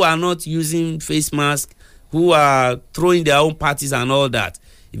who are not using face masks, who are throwing their own parties and all that,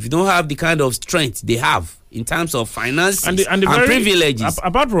 if you don't have the kind of strength they have in terms of finances and privileges,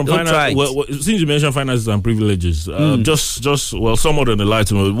 apart from finance, since you mentioned finances and privileges, just somewhat on the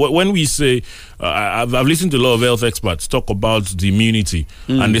light note, when we say, I've listened to a lot of health experts talk about the immunity,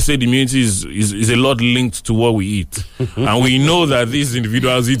 and they say the immunity is a lot linked to what we eat, and we know that these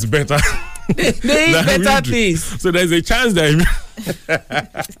individuals eat better. They eat better things. So there's a chance that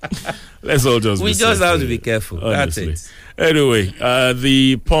let's all just we just have to be careful. Honestly. That's it. Anyway,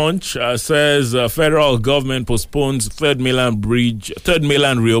 the Punch says federal government postpones third mainland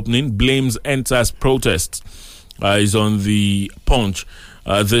reopening, blames ENDSARS protests. Is on the Punch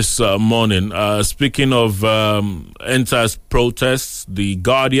this morning. Speaking of ENDSARS protests, the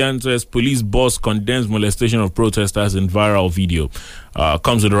Guardian says police boss condemns molestation of protesters in viral video.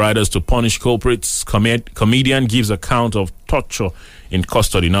 Comes with the riders to punish culprits. Comedian gives account of torture in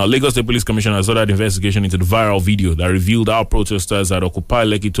custody. Now, Lagos State Police Commissioner has ordered investigation into the viral video that revealed how protesters at Occupy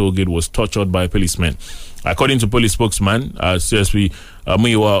Lekki Tollgate was tortured by policemen. According to police spokesman CSP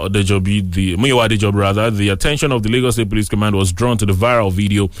Muyiwa Adejobi, the attention of the Lagos State Police Command was drawn to the viral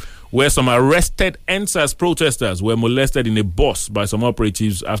video where some arrested ENDSARS protesters were molested in a bus by some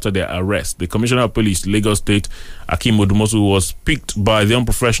operatives after their arrest. The Commissioner of Police, Lagos State, Akim Odumosu, was picked by the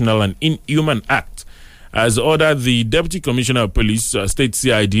Unprofessional and Inhuman Act, has ordered the Deputy Commissioner of Police, State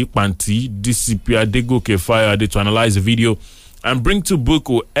CID, Panti, DCP Adegoke Fayade, to analyze the video and bring to book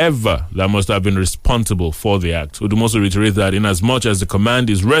whoever that must have been responsible for the act. Odumosu reiterates that in as much as the command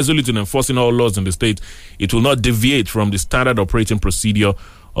is resolute in enforcing all laws in the state, it will not deviate from the standard operating procedure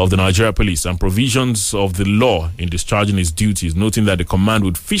of the Nigeria Police and provisions of the law in discharging its duties, noting that the command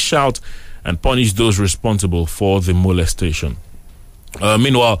would fish out and punish those responsible for the molestation.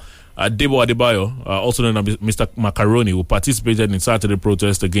 Meanwhile, Debo Adebayo, also known as Mr. Macaroni, who participated in Saturday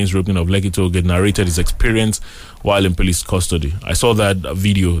protest against reopening of Lekki Tollgate, narrated his experience while in police custody. I saw that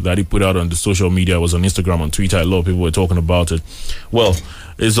video that he put out on the social media. It was on Instagram, on Twitter. A lot of people were talking about it. Well,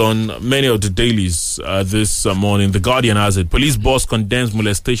 it's on many of the dailies this morning. The Guardian has it. Police boss condemns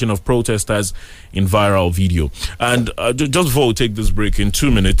molestation of protesters in viral video. And just before we take this break in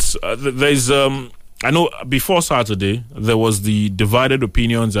 2 minutes, there's... I know before Saturday, there was the divided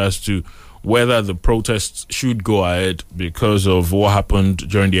opinions as to whether the protests should go ahead because of what happened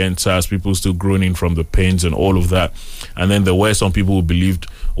during the NSAS, people still groaning from the pains and all of that. And then there were some people who believed,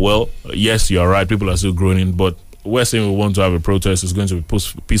 well, yes, you're right, people are still groaning, but we're saying we want to have a protest. It's going to be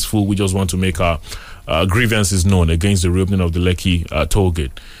peaceful. We just want to make our grievances known against the reopening of the Lekki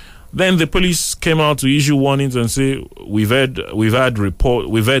Tollgate. Then the police came out to issue warnings and say, we've heard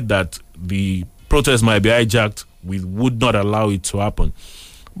that the protest might be hijacked. We would not allow it to happen.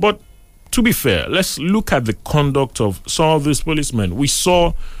 But to be fair, let's look at the conduct of some of these policemen. We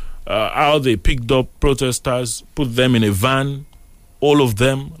saw how they picked up protesters, put them in a van, all of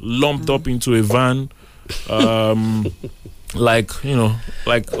them lumped up into a van. Like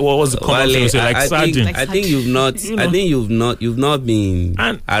what was the common say? Like sergeant. I think you've not been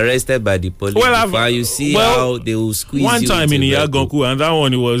arrested by the police. Before you see how they will squeeze one you. One time in Iyaganku, and that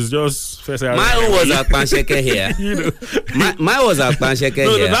one it was just first area. My own was at Pansheke here. My was at Pansheke here.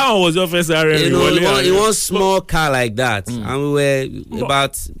 No, that one was your first area. It was small car like that, and we were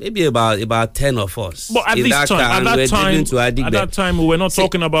about 10 of us. But at that time, we were not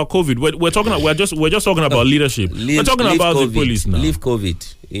talking about COVID. We're just talking about leadership. We're talking about the police now. Leave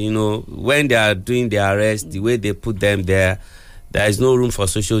COVID. When they are doing the arrest, the way they put them there is no room for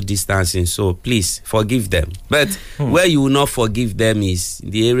social distancing. So please forgive them. But where you will not forgive them is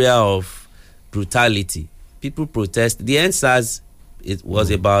the area of brutality. People protest. The NSAS, it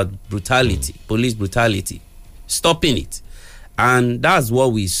was about brutality, police brutality, stopping it. And that's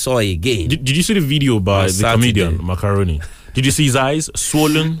what we saw again. Did you see the video by the comedian Macaroni? Did you see his eyes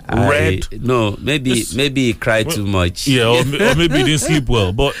swollen, red? No, maybe he cried too much. Yeah, or maybe he didn't sleep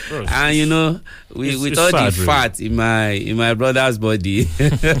well. But and we thought the fat in my brother's body.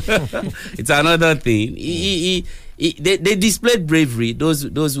 It's another thing. They displayed bravery.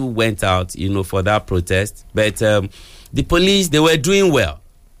 Those who went out, for that protest. But the police, they were doing well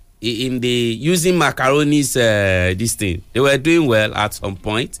in the using Macaroni's this thing. They were doing well at some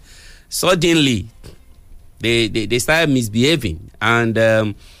point. Suddenly, they started misbehaving, and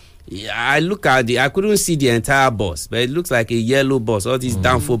I look at I couldn't see the entire bus, but it looks like a yellow bus. All these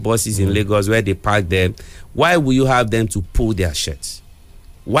downfall buses in Lagos where they park them. Why will you have them to pull their shirts?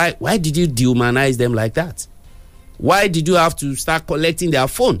 Why did you dehumanize them like that? Why did you have to start collecting their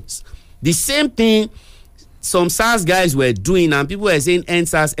phones? The same thing some SARS guys were doing, and people were saying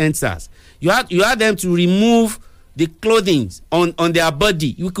NSAS. You had them to remove the clothing on their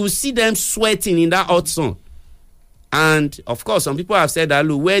body. You could see them sweating in that hot sun. And of course, some people have said that,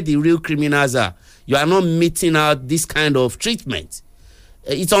 look, where the real criminals are, you are not meting out this kind of treatment.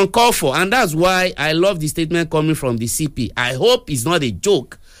 It's uncalled for, and that's why I love the statement coming from the CP. I hope it's not a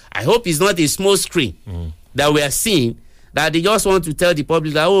joke. I hope it's not a small screen that we are seeing, that they just want to tell the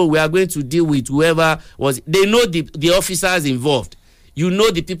public that, we are going to deal with whoever was. They know the officers involved. You know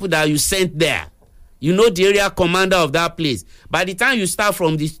the people that you sent there. You know the area commander of that place. By the time you start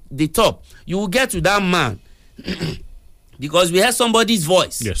from the top, you will get to that man. Because we heard somebody's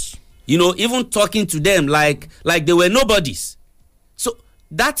voice. Yes. Even talking to them like they were nobodies. So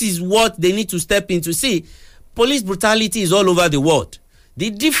that is what they need to step into. See, police brutality is all over the world. The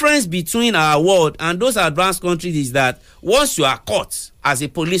difference between our world and those advanced countries is that once you are caught as a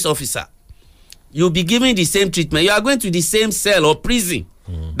police officer, you'll be given the same treatment. You are going to the same cell or prison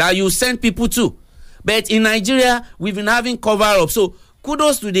that you send people to. But in Nigeria, we've been having cover-up. So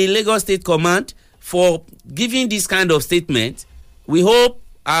kudos to the Lagos State Command for giving this kind of statement. We hope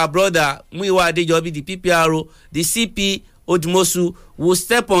our brother Muyiwa Adejobi, the PPRO, the CP Odumosu will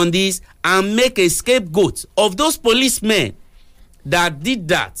step on this and make a scapegoat of those policemen that did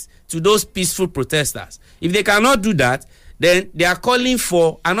that to those peaceful protesters. If they cannot do that, then they are calling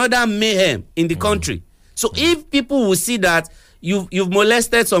for another mayhem in the country. So if people will see that you've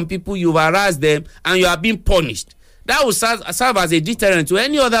molested some people, you've harassed them, and you are being punished, that will serve as a deterrent to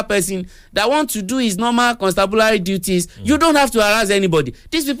any other person that wants to do his normal constabulary duties. You don't have to harass anybody.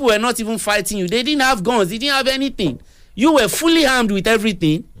 These people were not even fighting you. They didn't have guns. They didn't have anything. You were fully armed with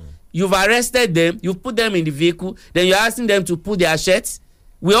everything. You've arrested them. You've put them in the vehicle. Then you're asking them to put their shirts.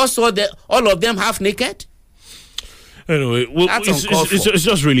 We all saw all of them half naked. Anyway, it's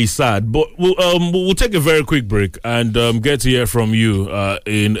just really sad. But we'll take a very quick break and get to hear from you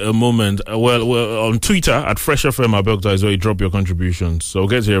in a moment. Well, on Twitter at Fresh FM Abeokuta is where you drop your contributions. So we'll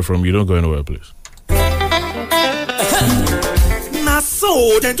get to hear from you. Don't go anywhere, please.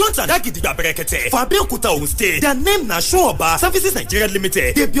 So, then don't that gidigba berekete for Abeokuta Ogun State. Their name na Shoba Services Nigeria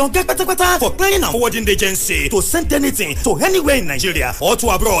Limited. They be on get better for clearing and forwarding agency to send anything to anywhere in Nigeria or to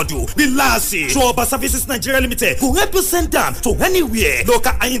abroad. Relax, Shoba Services Nigeria Limited will help you send them to anywhere,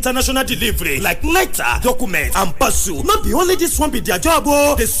 local and international delivery like letter, document, and parcel. Not be only this one be their job,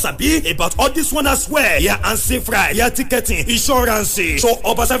 they sabi about all this one as well. Yeah, and safe ride, yeah, ticketing, insurance.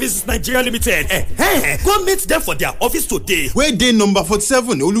 Shoba Services Nigeria Limited. Go meet them for their office today. Where day number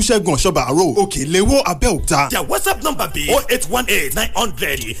 47 Olusegun Shoba Road, Okelewo, Abeokuta. Their WhatsApp number be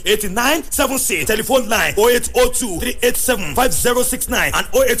 0818-900-8976. Telephone line 0802-387-5069 and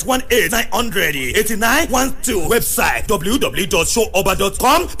 0818-900-8912. Website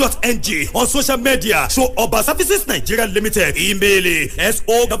www.showoba.com.ng. On social media, Showoba Services Nigeria Limited. Email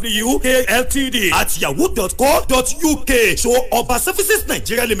sowkltd@yahoo.co.uk. Showoba Services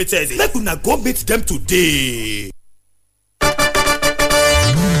Nigeria Limited. Let una go meet them today.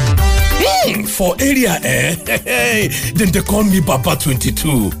 For area, then they call me Baba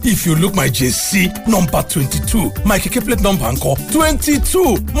 22. If you look my JC number 22, my keke plate number encore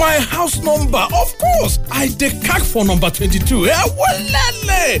 22, my house number, of course, I decack for number 22.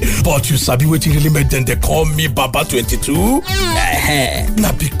 But you sabi wetin really make them they call me Baba 22?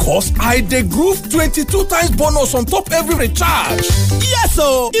 Now because I dey groove 22 times bonus on top every recharge. Yes,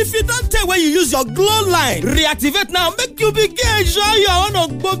 so if you don't tell where you use your Glow line, reactivate now, make you begin enjoy your own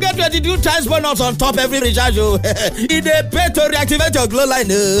go get 22 times bonus on top every recharge. It dey pay to reactivate your Glow line.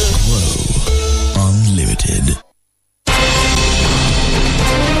 Glow Unlimited.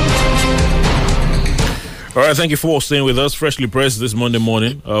 All right, thank you for staying with us. Freshly pressed this Monday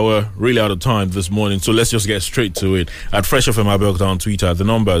morning. We're really out of time this morning, so let's just get straight to it. At Fresh FM Abeokuta on Twitter, the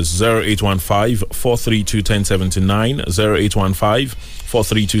number is 0815-432-1079,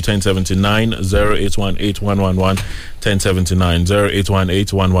 0815-432-1079, 0818-111-1079,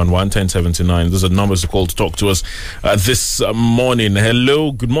 0818-111-1079. Those are the numbers to call to talk to us this morning.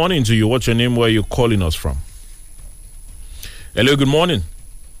 Hello, good morning to you. What's your name? Where are you calling us from? Hello, good morning.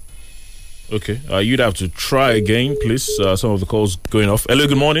 Okay, you'd have to try again, please. Some of the calls going off. Hello,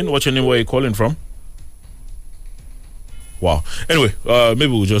 good morning. What's your name? Where are you calling from? Wow. Anyway, maybe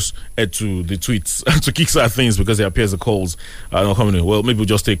we'll just head to the tweets to kickstart things because it appears the calls are not coming in. Well, maybe we'll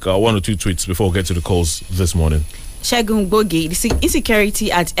just take one or two tweets before we get to the calls this morning. Shegun Bogi, the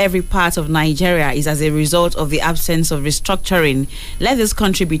insecurity at every part of Nigeria is as a result of the absence of restructuring. Let this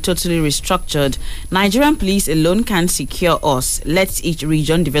country be totally restructured. Nigerian police alone can't secure us. Let each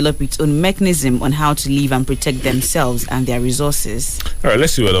region develop its own mechanism on how to live and protect themselves and their resources. All right,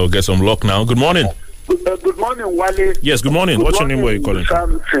 let's see whether we'll get some luck now. Good morning. Good morning, Wale. Yes, good morning. What's your name? Where are you calling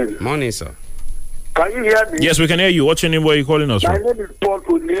from? Morning, sir. Can you hear me? Yes, we can hear you. What's your name? Where are you calling us from? My name is Paul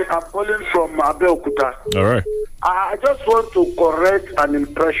Kuni. I'm calling from Abeokuta. All right. I just want to correct an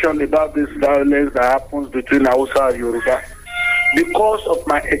impression about this violence that happens between Hausa and Yoruba. Because of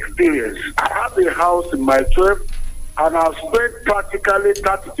my experience, I have a house in my 12, and I've spent practically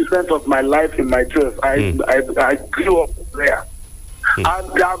 30% of my life in my 12. I grew up there. And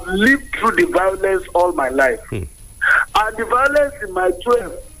I've lived through the violence all my life. And the violence in my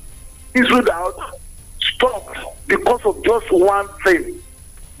 12 is without stopped because of just one thing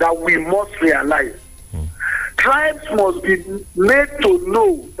that we must realize. Tribes must be made to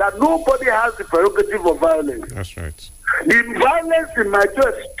know that nobody has the prerogative of violence. That's right. The violence in my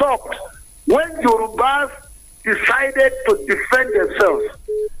church stopped when Yorubas decided to defend themselves.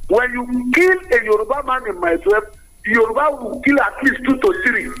 When you kill a Yoruba man in my church, the Yoruba will kill at least 2 to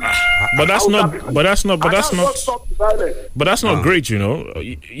 3. But that's not great, you know.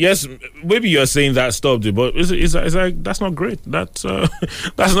 Yes, maybe you're saying that stopped it, but it's like that's not great. That's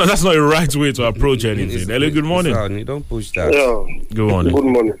not a right way to approach anything. Hello, good morning. You don't push that. Yeah. Good morning. Good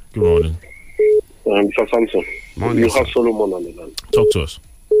morning. Good morning. Mr. Samson. Morning, you have Solomon on the line. Talk to us.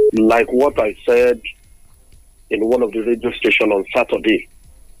 Like what I said in one of the radio stations on Saturday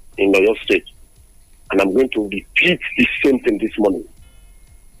in Oyo State. And I'm going to repeat the same thing this morning.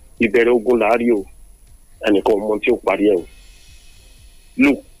 Ibero Golario and the Comonte Pariel.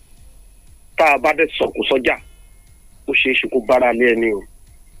 Look, Tabade Sokusoja,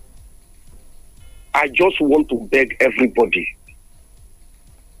 I just want to beg everybody,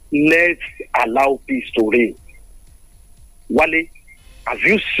 let's allow peace to reign. Wale, have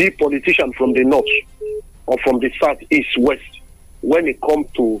you seen politicians from the north or from the south, east, west, when it comes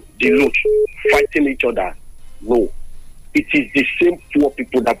to the road, fighting each other? No. It is the same poor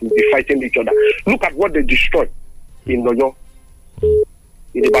people that will be fighting each other. Look at what they destroyed in Noyo,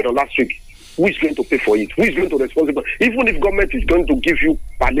 in Ibadan last week. Who is going to pay for it? Who is going to be responsible? Even if government is going to give you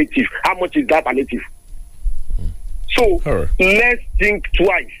palliative, how much is that palliative? So let's think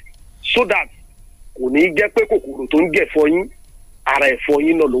twice, so that when you get don't get for you, as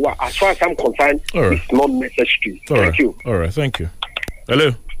far as I'm concerned, it's not necessary. Thank you. All right, thank you.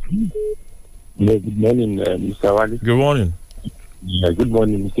 Hello. Yeah, good morning, Mr. Wali. Good morning. Yeah, good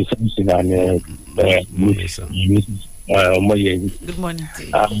morning, Mr. Samson and Mrs. Good morning.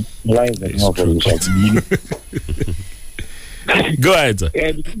 Go ahead, sir.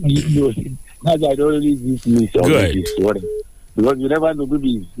 I don't really give me some go ahead. Because you never know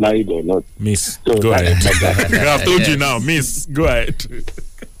maybe he's married or not. Miss, so go ahead. I've told you now, Miss, go ahead.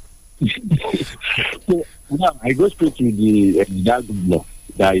 So now I go straight to the governor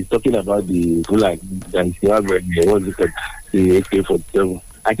that is talking about the Fulani that is the AK-47.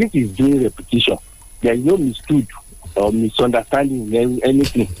 I think he's doing repetition. There is no mistook or misunderstanding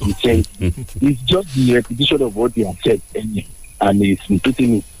anything he's saying. It's just the repetition of what he has said and he's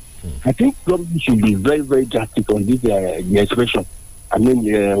repeating it. I think government should be very, very drastic on this the expression. I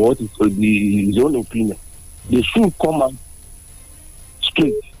mean, what is his own opinion. They should come out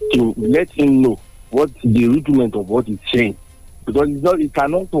straight to let him know what the rudiment of what he's saying. Because it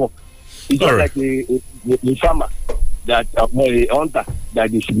cannot work. It's just like a farmer that a hunter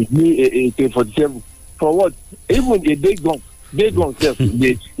that they should be doing a AK-47. For what? Even a big gun self,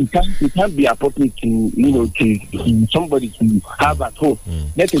 it can't be appropriate to somebody to have at home.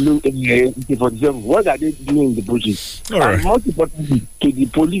 Let alone AK-47. What are they doing in the bushes? And most importantly, to the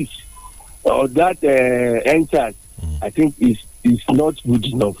police or that enters, I think is not good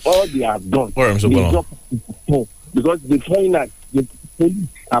enough. All they have done, because the foreigners, the police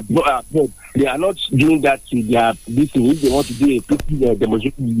are bored. They are not doing that to their business. If they want to do a peaceful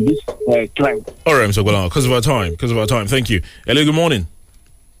demonstration in this crime. All right, Mr. Golan, because of our time. Thank you. Hello, good morning.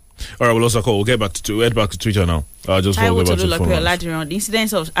 All right, we'll also call. We'll head back to Twitter now. The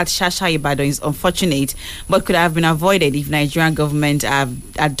incident at Shasha Ibadan is unfortunate, but could have been avoided if Nigerian government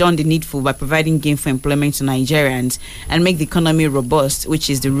had done the needful by providing gainful employment to Nigerians and make the economy robust, which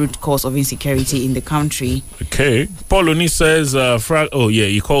is the root cause of insecurity in the country. Okay. Paul Oni says,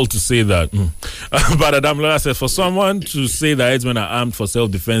 he called to say that. But Adam Lola says, for someone to say that headsmen are armed for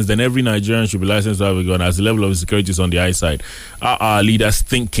self-defense, then every Nigerian should be licensed to have a gun, as the level of insecurity is on the high side. Are our leaders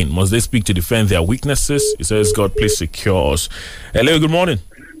thinking? Must they speak to defend their weaknesses? He says, God, please secure us. Hello, good morning.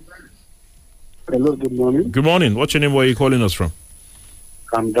 Hello, good morning. Good morning. What's your name? Where are you calling us from?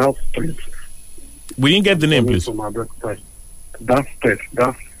 I'm Dalf Street. We didn't get the name, please. Dalf Street.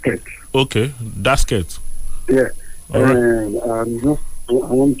 Okay, Dasket. Yeah. All right. I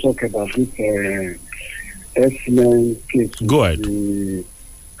want to talk about this S-Men case. Go ahead. The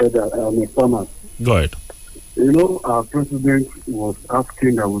farmers. Go ahead. You know, our president was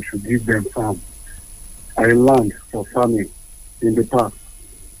asking that we should give them a land for farming in the past.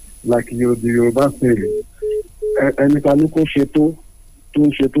 Like the Yoruba saying, Enikaluko Sheto,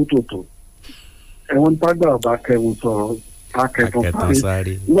 Tun Sheto Toto. And when Pada Bake was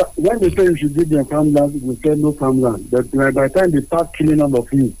when they say you should give them farmland, we say no farmland. But by the time they start killing all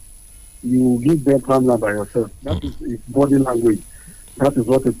of you, you give them farmland by yourself. That is body language. That is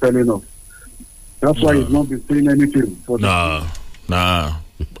what it's telling us. That's why he's not been saying anything. Nah.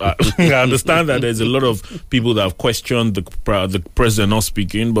 I understand that there's a lot of people that have questioned the president not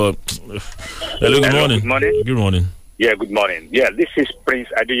speaking, but hello, good morning. Good morning. Good morning. Yeah, good morning. Yeah, this is Prince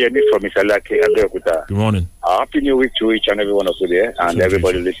Adeyemi from Isalake, Abeokuta. Good morning. Happy New Week to each and every one of you there, and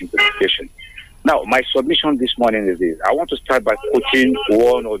everybody listening to the station. Now, my submission this morning is this. I want to start by quoting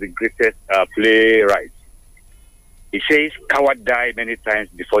one of the greatest playwrights. He says, "Cowards die many times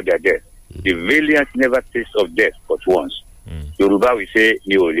before their death. The valiant never taste of death but once." Yoruba we say,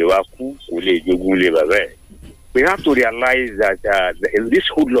 we have to realize that these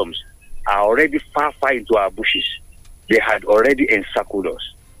hoodlums are already far into our bushes. They had already encircled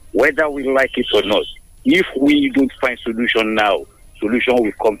us. Whether we like it or not, if we don't find solution now, solution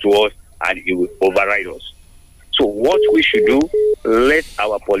will come to us and it will override us. So what we should do, let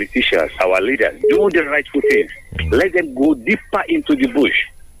our politicians, our leaders, do the rightful things. Let them go deeper into the bush.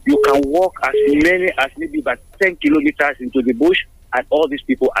 You can walk as many as maybe about 10 kilometers into the bush, and all these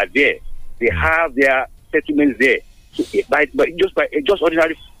people are there. They have their settlements there. So by just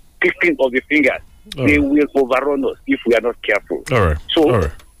ordinary clicking of the fingers, they will overrun us if we are not careful. All right. So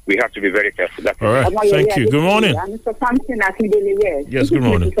we have to be very careful. That's all right. Thank you. Good morning. Mr. Samson Akindele. Yes, good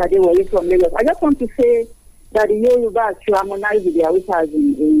morning. From Lagos. I just want to say that the Yoruba should harmonize with the Hausas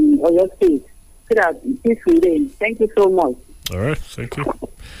in Oyo State so that peace will reign. Thank you so much. All right. Thank you.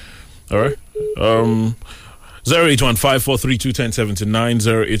 All right. 08154321079,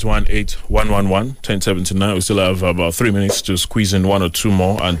 08181111079. We still have about 3 minutes to squeeze in one or two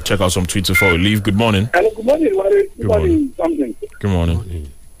more and check out some tweets before we leave. Good morning. Hello, good morning. Good morning. Good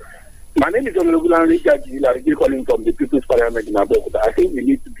morning. My name is Honorable Gaji. I'm calling from the People's Parliament in Abuja. I think we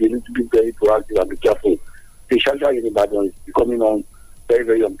need to be very proactive and be careful. The shelter in Ibadan is becoming very,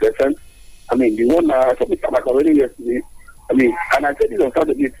 very unpleasant. I mean, the one I talked about already yesterday. I mean, and I said this on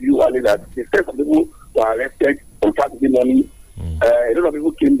Saturday to you earlier that the first of people were arrested on Saturday morning. A lot of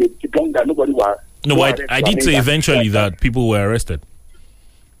people came, they claimed that nobody was. No, I did say eventually that people were arrested.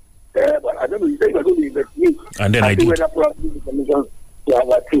 But I don't know, you said you were going to investigate. And then I did. Whether probably information to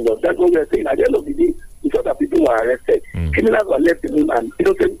our team. That's what we are saying. At the end of the day, we saw that people were arrested. Criminals were left alone and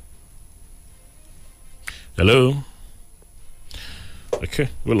innocent. Hello. Okay,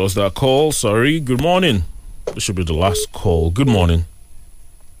 we lost that call. Sorry. Good morning. This should be the last call. Good morning.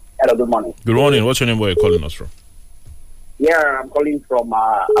 Hello, good morning. Good morning. What's your name? Where are you calling us from? Yeah, I'm calling from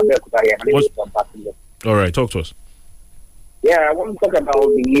Abeokuta. All right, talk to us. Yeah, I want to talk about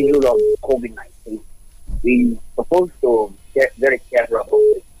the issue of COVID-19. We're supposed to get very careful about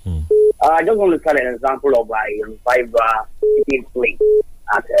it. I just want to tell an example of a revival taking place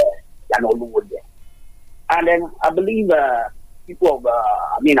at Yanolu there. And then I believe people of,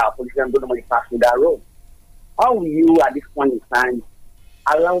 our politicians don't normally pass through that road. How will you, at this point in time,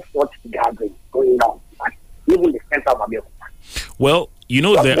 allow such gatherings going on, even the center of Abeokuta? Well,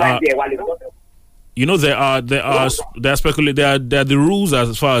 there are the rules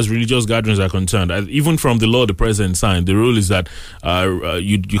as far as religious gatherings are concerned. Even from the law the president signed, the rule is that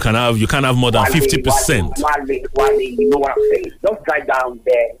you can't have more than 50%. You know what I'm saying? Just drive down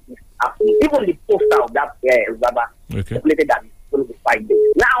there. Even the poster of that Revival stipulated that it's going to be 5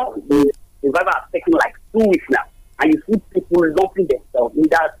 days. Now the Revival has taken like 2 weeks now, and you see people lumping themselves in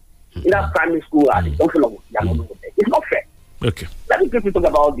that primary school at the junction of Yanolu. It's not fair. Okay. Let me quickly talk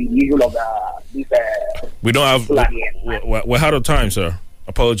about the usual of this. We don't have. We're out of time, sir.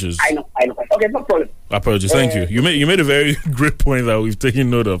 Apologies. I know. Okay, no problem. Apologies. Thank you. You made a very great point that we've taken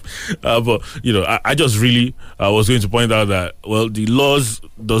note of. But I just really was going to point out that the laws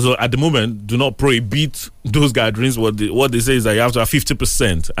at the moment do not prohibit those gatherings. What they say is that you have to have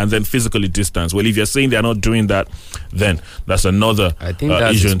 50% and then physically distance. Well, if you're saying they're not doing that, then that's another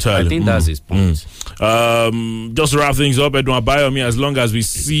issue entirely. I think that's his point. Just to wrap things up, Edwin Abayomi, as long as we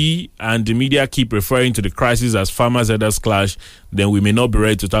see and the media keep referring to the crisis as farmers' headers clash, then we may not be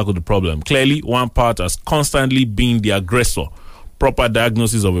ready to tackle the problem. Clearly, one part has constantly been the aggressor. Proper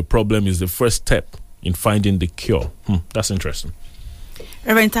diagnosis of a problem is the first step in finding the cure. That's interesting.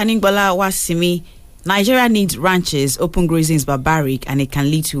 Reverend Taningbola Wasimi, Nigeria needs ranches, open grazing is barbaric and it can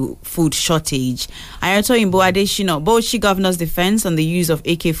lead to food shortage. Ayato Imbo Adeshino, Bauchi Governor's defense on the use of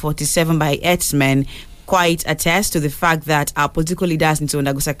AK-47 by herdsmen quite attest to the fact that our political leaders need to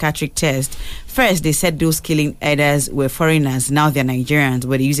undergo psychiatric test. First, they said those killing others were foreigners. Now they're Nigerians,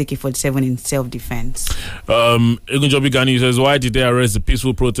 but they use AK-47 in self-defense. Egunjobi Gani says, why did they arrest the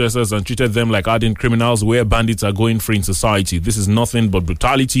peaceful protesters and treated them like hardened criminals where bandits are going free in society? This is nothing but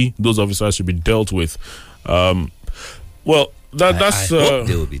brutality. Those officers should be dealt with. I hope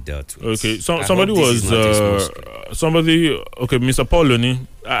they will be dealt with. Okay, somebody was Mr. Pauloni.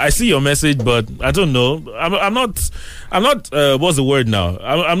 I see your message, but I don't know. I'm not. What's the word now?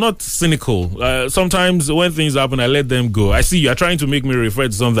 I'm not cynical. Sometimes when things happen, I let them go. I see you are trying to make me refer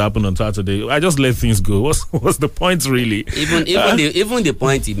to something that happened on Saturday. I just let things go. What's the point, really? Even the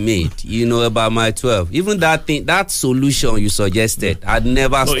point he made, about my 12. Even that solution you suggested, I'd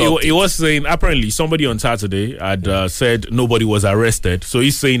never stopped. He was saying apparently somebody on Saturday had said nobody was arrested. So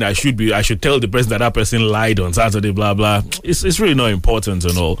he's saying I should tell the president that person lied on Saturday. Blah blah. It's really not important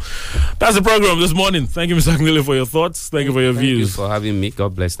and all. That's the program this morning. Thank you, Mr. Akindele, for your thoughts. Thank you for your views. Thank you for having me.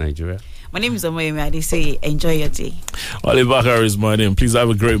 God bless Nigeria. My name is Omoyemi Adeseye. Enjoy your day. Wale Bakar is my name. Please have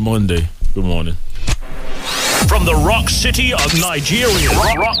a great Monday. Good morning. From the rock city of Nigeria.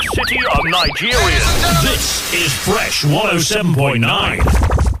 Rock city of Nigeria. This is Fresh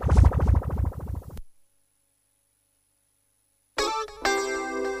 107.9.